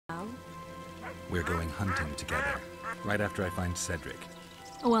We're going hunting together, right after I find Cedric.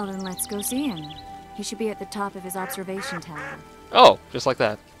 Well, then let's go see him. He should be at the top of his observation tower. Oh, just like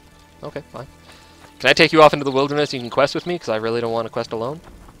that. Okay, fine. Can I take you off into the wilderness and you can quest with me? Because I really don't want to quest alone.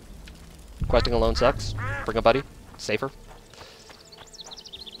 Questing alone sucks. Bring a buddy. Safer.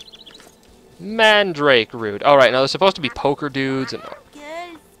 Mandrake root. Alright, now there's supposed to be poker dudes and...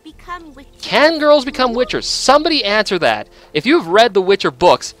 Can girls become witchers? Somebody answer that. If you've read the Witcher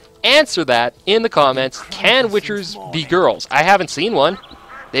books, answer that in the comments. Can witchers be girls? I haven't seen one.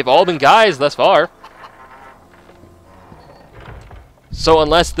 They've all been guys thus far. So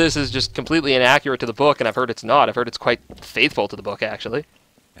unless this is just completely inaccurate to the book, and I've heard it's not, I've heard it's quite faithful to the book, actually.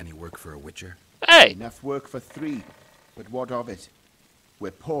 Any work for a witcher? Hey! Enough work for 3, but what of it?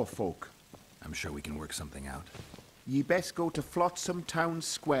 We're poor folk. I'm sure we can work something out. Ye best go to Flotsam Town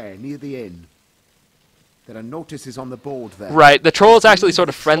Square, near the inn. There are notices on the board there. Right, the troll's actually sort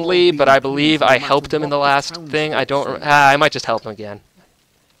of friendly, but I believe I helped him in the last thing. I don't... I might just help him again.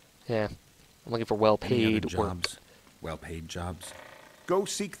 Yeah. I'm looking for well-paid work. Well-paid jobs? Go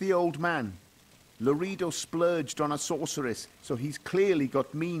seek the old man. Loredo splurged on a sorceress, so he's clearly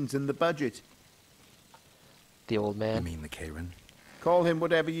got means in the budget. The old man. You mean the Karen? Call him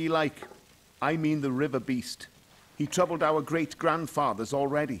whatever ye like. I mean the river beast. He troubled our great-grandfathers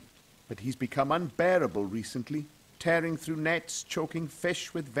already, but he's become unbearable recently, tearing through nets, choking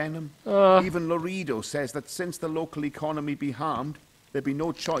fish with venom. Even Loredo says that since the local economy be harmed, there'd be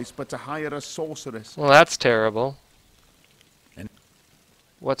no choice but to hire a sorceress. Well, that's terrible. And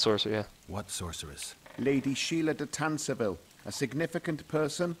what sorcerer? Yeah. What sorceress? Lady Sheila de Tanserville, a significant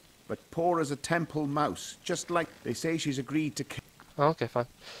person, but poor as a temple mouse, just like they say she's agreed to... Oh, okay, fine.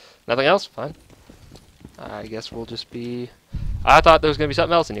 Nothing else? Fine. I guess we'll just be... I thought there was going to be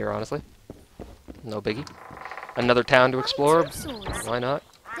something else in here, honestly. No biggie. Another town to explore. Why not?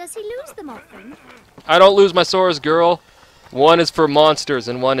 Does he lose them often? I don't lose my swords, girl. One is for monsters,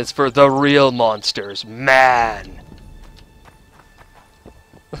 and one is for the real monsters. Man!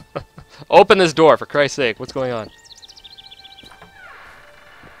 Open this door, for Christ's sake. What's going on?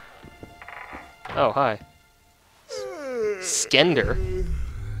 Oh, hi. Skender.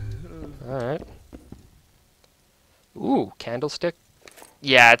 Alright. Ooh, candlestick?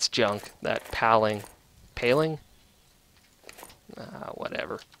 Yeah, it's junk. That paling. Paling?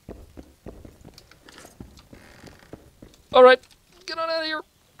 Whatever. Alright, get on out of here.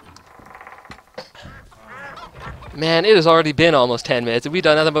 Man, it has already been almost 10 minutes, and we've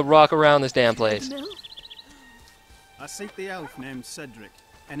done nothing but rock around this damn place. I seek the elf named Cedric.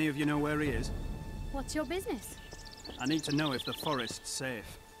 Any of you know where he is? What's your business? I need to know if the forest's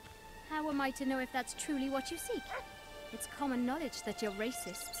safe. How am I to know if that's truly what you seek? It's common knowledge that you're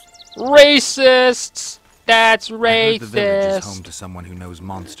racists. Racists! That's I heard the village is racist! home to someone who knows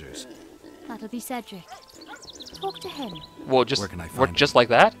monsters. That'll be Cedric. Talk to him. Well, just, Where can I find just like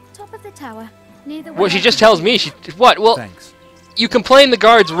that? Top of the tower, near the... Well, she just tells me, what? Well, Thanks. you complain the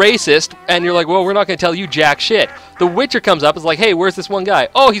guard's racist, and you're like, well, we're not going to tell you jack shit. The Witcher comes up and is like, hey, where's this one guy?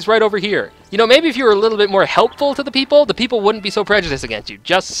 Oh, he's right over here. You know, maybe if you were a little bit more helpful to the people wouldn't be so prejudiced against you.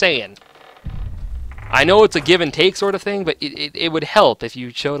 Just saying. I know it's a give and take sort of thing, but it would help if you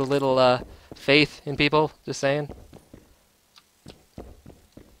showed a little faith in people. Just saying.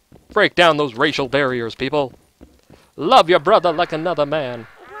 Break down those racial barriers, people. Love your brother like another man.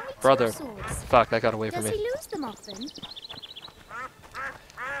 Brother. Fuck, that got away from Does me. he lose them often?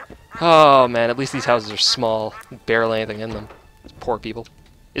 Oh, man, at least these houses are small. Barely anything in them. Poor people.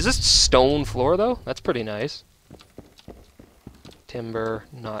 Is this stone floor, though? That's pretty nice. Timber,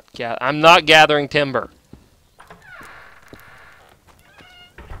 not I'm not gathering timber.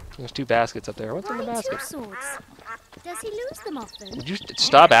 There's 2 baskets up there. What's in the Why basket? 2 swords? Does he lose them often? Would you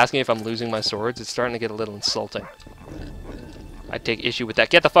stop asking if I'm losing my swords? It's starting to get a little insulting. I take issue with that.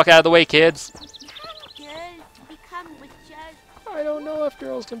 Get the fuck out of the way, kids! Girls become witches. I don't know if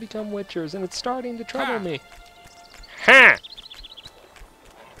girls can become witchers, and it's starting to trouble me. Ha!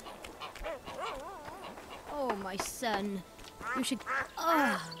 Oh, my son. You should...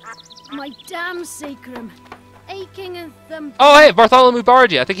 Oh, my damn sacrum. Aching and thumb... Oh, hey, Bartholomew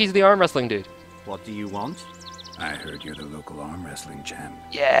Bargi. I think he's the arm wrestling dude. What do you want? I heard you're the local arm wrestling champ.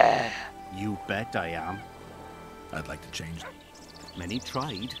 Yeah. You bet I am. I'd like to change. Many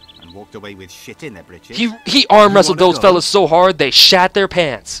tried and walked away with shit in their britches. He arm wrestled wanna those go? fellas so hard they shat their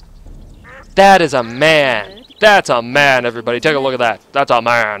pants. That is a man. That's a man, everybody. Take a look at that. That's a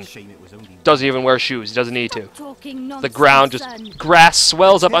man. Shame it was only Doesn't even wear shoes. He doesn't need to. Talking nonsense, The ground just... son. Grass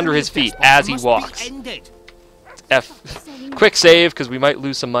swells up under his feet as he Must be walks. ended. F. Quick save, because we might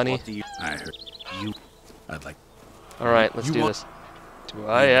lose some money. What do you... I heard you. I'd like. Alright, let's You do want- this. Do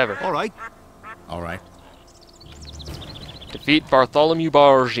I ever. All right. All right. Defeat Bartholomew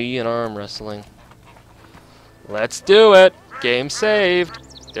Bargy in arm wrestling. Let's do it. Game saved.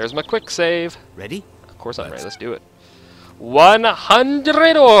 There's my quick save. Ready? Of course I'm ready. Let's do it. 100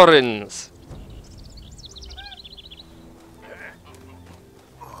 orens.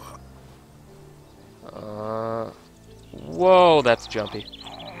 Whoa, that's jumpy.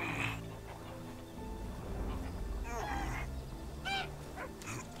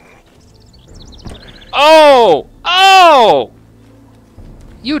 Oh! Oh!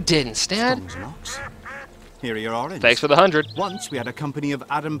 You didn't, Stan. Stone's knocks. Here are your oranges. Thanks for the 100. Once we had a company of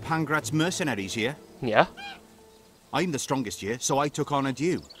Adam Pangrat's mercenaries here. Yeah? I'm the strongest here, so I took on a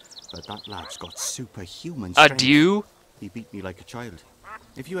Dew. But that lad's got superhuman A strength. Dew? He beat me like a child.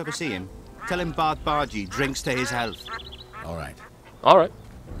 If you ever see him, tell him Bart Bargy drinks to his health. All right. Alright.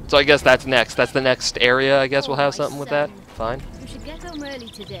 So I guess that's next. That's the next area. I guess we'll have my something with that. son. Fine. You should get home early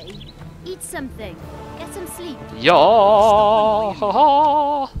today. Eat something. Get some sleep. Yeah.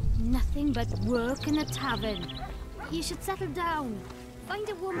 Nothing but work in a tavern. You should settle down. Find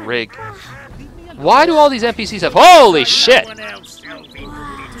a woman. Rig. Why do all these NPCs have... Holy shit!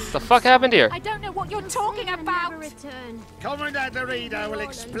 The fuck happened here? I don't know what you're talking about. Never return. Commandant Dorito will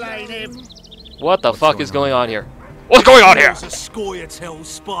explain him. What the fuck is going on here? What's going on here? It's a Scoia'tael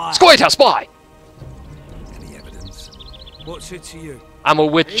spy. Scoia'tael spy! Any evidence? What's it to you? I'm a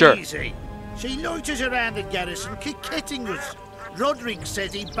witcher. Easy. She loiters around the garrison, kick-kitting us. Roderick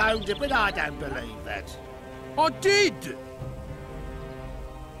says he bound her, but I don't believe that. I did.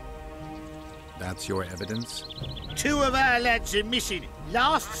 That's your evidence? 2 of our lads are missing.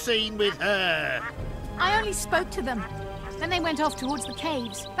 Last seen with her. I only spoke to them. Then they went off towards the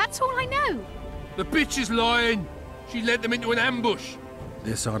caves. That's all I know. The bitch is lying. She led them into an ambush.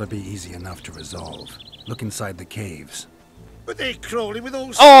 This ought to be easy enough to resolve. Look inside the caves. But they're crawling with all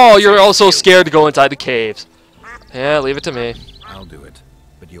Oh, sorts you're of also filth. scared to go inside the caves. Yeah, leave it to me. I'll do it,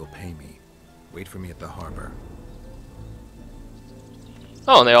 but you'll pay me. Wait for me at the harbor.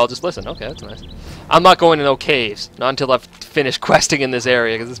 Oh, and they all just listen. Okay, that's nice. I'm not going to no caves. Not until I've finished questing in this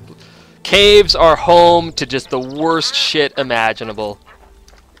area, because caves are home to just the worst shit imaginable.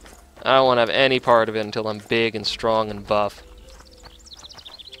 I don't want to have any part of it until I'm big and strong and buff.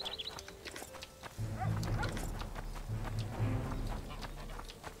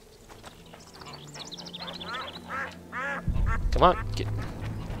 Come on,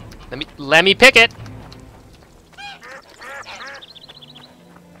 let me pick it.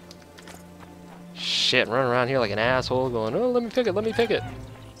 Shit, running around here like an asshole, going, oh, let me pick it, let me pick it.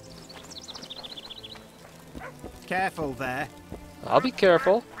 Careful there. I'll be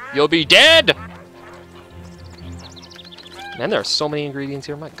careful. You'll be dead! Man, there are so many ingredients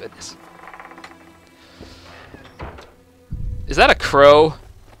here, my goodness. Is that a crow?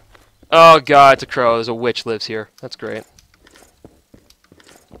 Oh god, it's a crow. There's a witch lives here. That's great.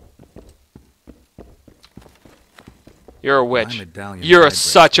 You're a witch. My medallion You're vibrates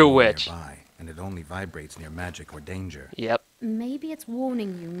such a from witch. nearby, and it only vibrates near magic or danger. Yep. Maybe it's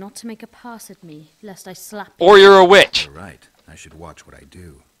warning you not to make a pass at me, lest I slap you. Or you're a witch. You're right. I should watch what I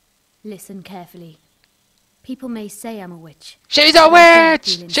do. Listen carefully. People may say I'm a witch. She's a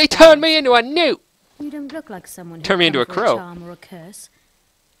witch! She turned me into a newt! You don't look like someone who Turn me into a crow. charm or a curse.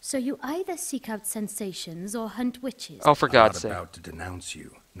 So you either seek out sensations or hunt witches. Oh, for God's I'm sake. not about to denounce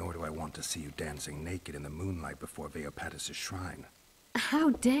you, nor do I want to see you dancing naked in the moonlight before Veopatis' shrine.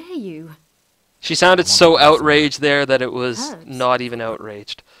 How dare you? She sounded so outraged there that it was Herbs. not even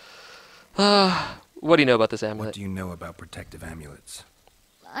outraged. What do you know about this What amulet? do you know about protective amulets?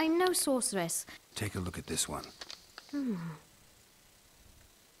 I'm no sorceress. Take a look at this one.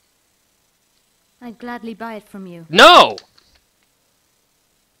 I'd gladly buy it from you. No!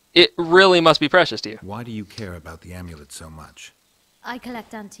 It really must be precious to you. Why do you care about the amulet so much? I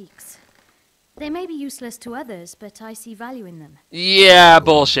collect antiques. They may be useless to others, but I see value in them. Yeah,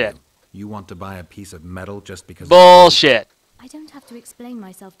 bullshit. You want to buy a piece of metal just because... Bullshit. I don't have to explain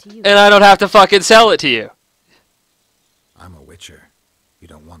myself to you. And I don't have to fucking sell it to you. I'm a witcher. You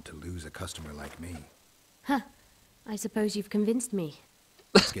don't want to lose a customer like me. Huh. I suppose you've convinced me.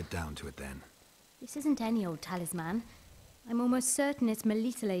 Let's get down to it then. This isn't any old talisman. I'm almost certain it's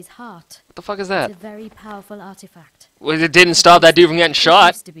Melitele's heart. What the fuck is It's that? a very powerful artifact. Well, it didn't stop that dude from getting It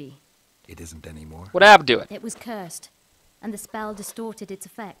shot. used to be. It isn't anymore. What happened to it? It was cursed, and the spell distorted its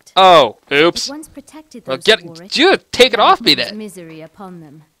effect. Oh, It oops. once protected Well, those who wore it. you take it now off me brings then. Misery upon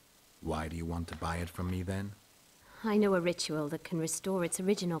them. Why do you want to buy it from me then? I know a ritual that can restore its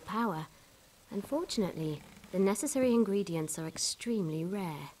original power. Unfortunately, the necessary ingredients are extremely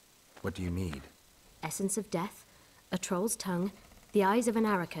rare. What do you need? Essence of death, a troll's tongue, the eyes of an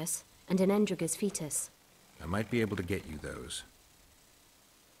Arachas, and an Endriga's fetus. I might be able to get you those.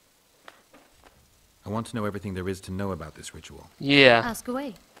 I want to know everything there is to know about this ritual. Yeah. Ask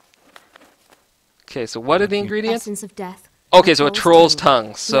away. Okay, so what are the ingredients? Essence of death. Okay, so a troll's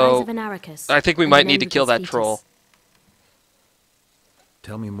tongue. So Eyes of an Arrakis, I think we and might an need to kill Endriga's that fetus. troll.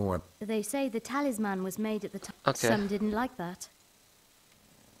 Tell me more. They say the talisman was made at the time. Okay. Some didn't like that.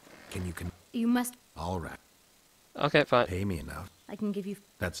 Can You must... All right. Okay, fine. Pay me enough. I can give you...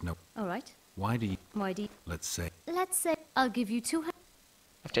 That's no. All right. Why do you? Why do you... Let's say. Let's say I'll give you 200...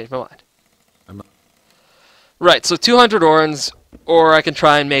 I've changed my mind. I'm not. Right, so 200 orns, or I can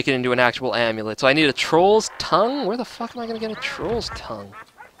try and make it into an actual amulet. So I need a troll's tongue? Where the fuck am I going to get a troll's tongue?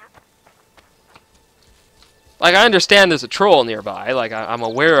 Like, I understand there's a troll nearby. Like, I'm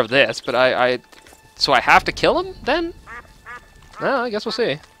aware of this, but so I have to kill him, then? No, I guess we'll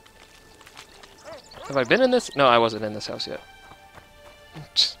see. Have I been in this? No, I wasn't in this house yet.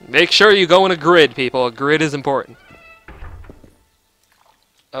 Just make sure you go in a grid, people. A grid is important.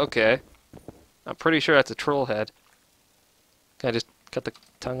 Okay. I'm pretty sure that's a troll head. Can I just cut the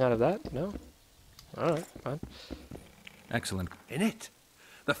tongue out of that? No? Alright, fine. Excellent. In it.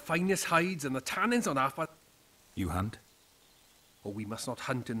 The finest hides and the tannins on Alpha. You hunt? Oh, we must not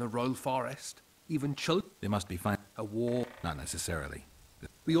hunt in the royal forest. Even children. They must be fine. A war. Not necessarily.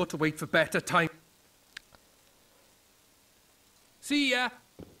 We ought to wait for better time. See ya.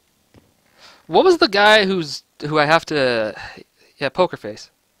 What was the guy who I have to... Yeah, Poker Face.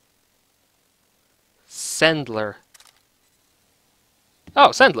 Sendler. Oh,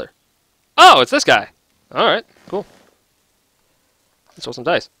 Sendler. Oh, it's this guy. Alright, cool. Let's roll some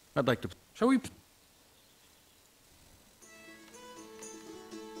dice. I'd like to. Shall we?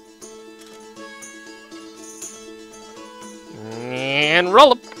 And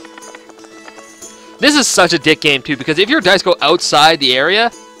roll them. This is such a dick game too, because if your dice go outside the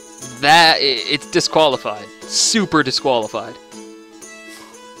area, it's disqualified. Super disqualified.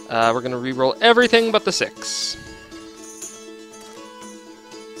 We're gonna re-roll everything but the 6.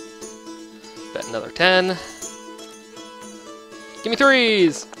 Bet another 10. Give me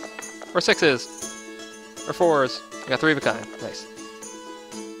 3s! Or 6s. Or 4s. I got 3 of a kind. Nice.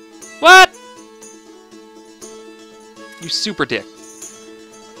 What?! You super dick.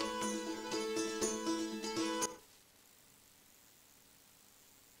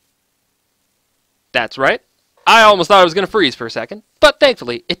 That's right. I almost thought I was going to freeze for a second, but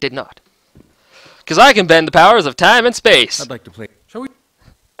thankfully it did not. Because I can bend the powers of time and space. I'd like to play. Shall we?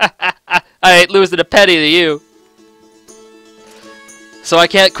 I ain't losing a penny to you. So I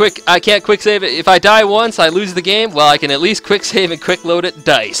can't quick save it. If I die once, I lose the game. Well, I can at least quick save and quick load it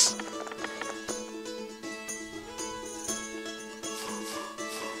dice.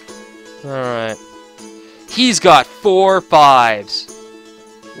 Alright. He's got 4 5s.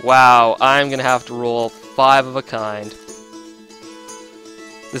 Wow, I'm gonna have to roll 5 of a kind.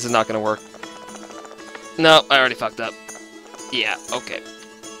 This is not gonna work. No, I already fucked up. Yeah, okay.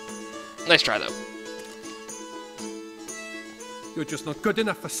 Nice try, though. You're just not good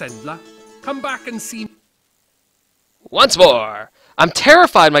enough for Sendler. Come back and see me. Once more! I'm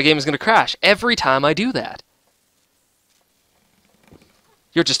terrified my game is gonna crash every time I do that.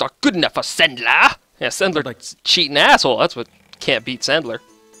 You're just not good enough for Sendler! Yeah, Sendler's cheating asshole. That's what can't beat Sendler.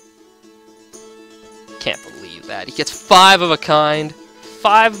 Can't believe that. He gets 5 of a kind.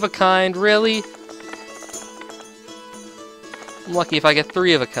 5 of a kind, really? I'm lucky if I get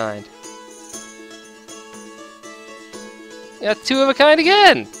 3 of a kind. Yeah, 2 of a kind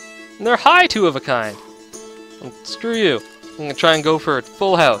again! And they're high 2 of a kind. Screw you. I'm gonna try and go for a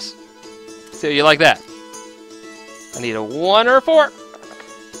full house. See how you like that. I need a 1 or a 4.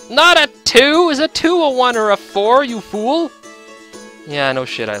 Not a 2! Is a 2 a 1 or a 4, you fool? Yeah, no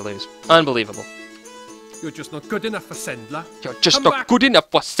shit, I lose. Unbelievable. You're just not good enough for Sendler. You're just Come not back. good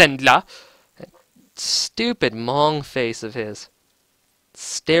enough for Sendler. That stupid Mong face of his.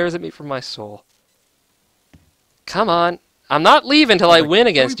 Stares at me from my soul. Come on. I'm not leaving till I win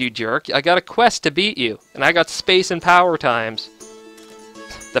against you, jerk. I got a quest to beat you. And I got space and power times.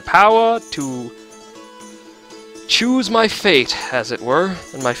 The power to choose my fate, as it were.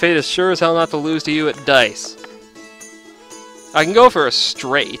 And my fate is sure as hell not to lose to you at dice. I can go for a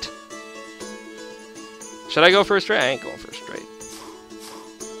straight. Should I go for a straight? I ain't going for a straight.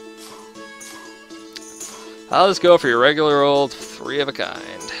 I'll just go for your regular old 3 of a kind.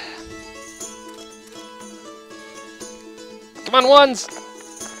 Come on, 1s!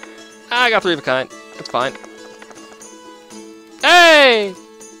 I got 3 of a kind. That's fine. Hey!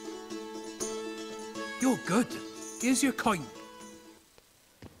 You're good. Here's your coin.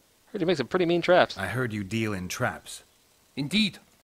 Heard you make some pretty mean traps. I heard you deal in traps. Indeed.